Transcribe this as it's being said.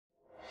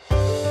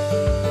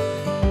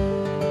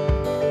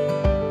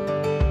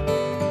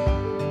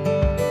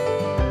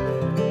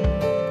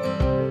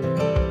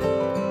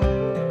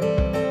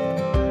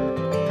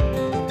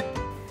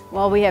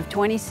Well, we have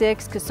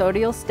 26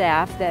 custodial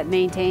staff that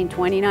maintain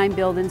 29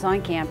 buildings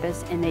on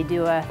campus, and they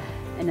do an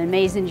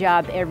amazing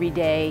job every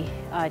day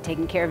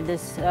taking care of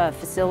this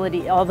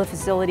facility, all the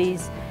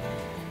facilities.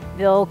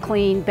 They'll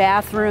clean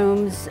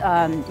bathrooms,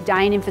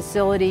 dining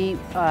facility,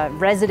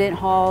 resident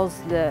halls,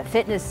 the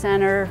fitness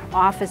center,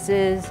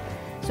 offices.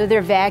 So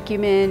they're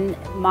vacuuming,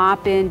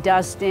 mopping,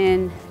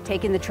 dusting,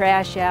 taking the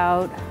trash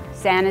out,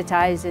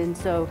 sanitizing.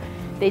 So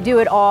they do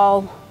it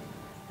all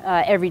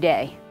every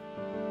day.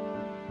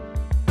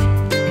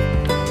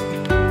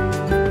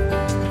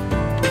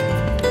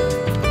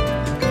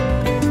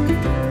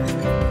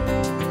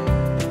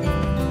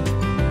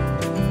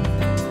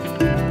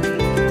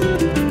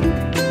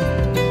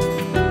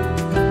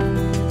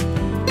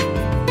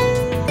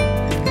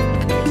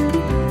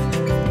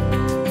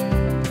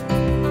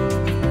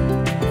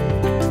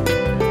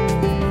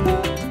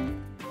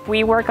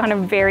 We work on a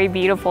very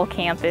beautiful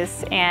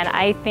campus, and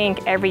I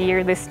think every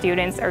year the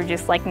students are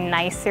just like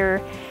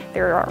nicer.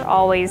 They're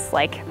always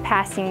like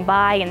passing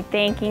by and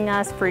thanking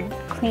us for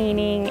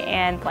cleaning,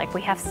 and like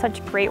we have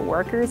such great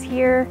workers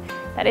here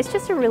that it's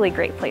just a really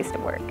great place to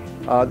work.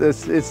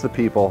 It's the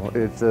people.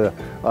 It's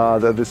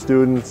the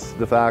students,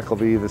 the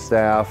faculty, the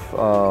staff,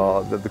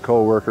 the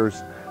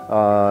co-workers,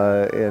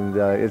 and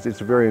it's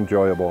very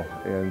enjoyable.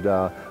 And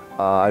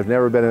I've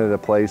never been in a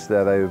place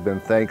that I've been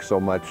thanked so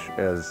much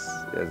as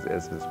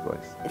this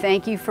place.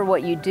 Thank you for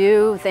what you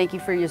do. Thank you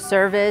for your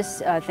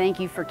service. Thank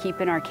you for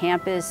keeping our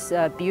campus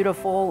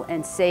beautiful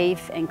and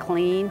safe and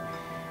clean.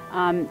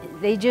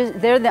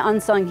 They're the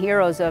unsung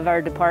heroes of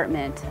our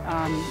department.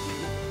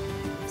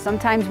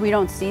 Sometimes we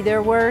don't see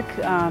their work,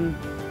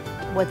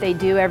 what they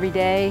do every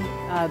day,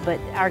 but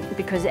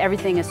because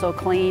everything is so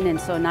clean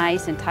and so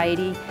nice and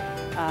tidy,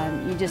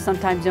 you just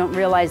sometimes don't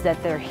realize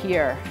that they're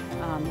here.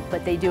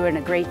 But they do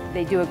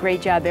a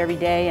great job every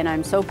day, and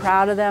I'm so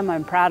proud of them.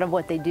 I'm proud of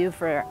what they do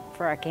for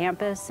our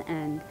campus,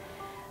 and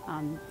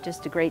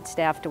just a great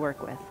staff to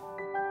work with.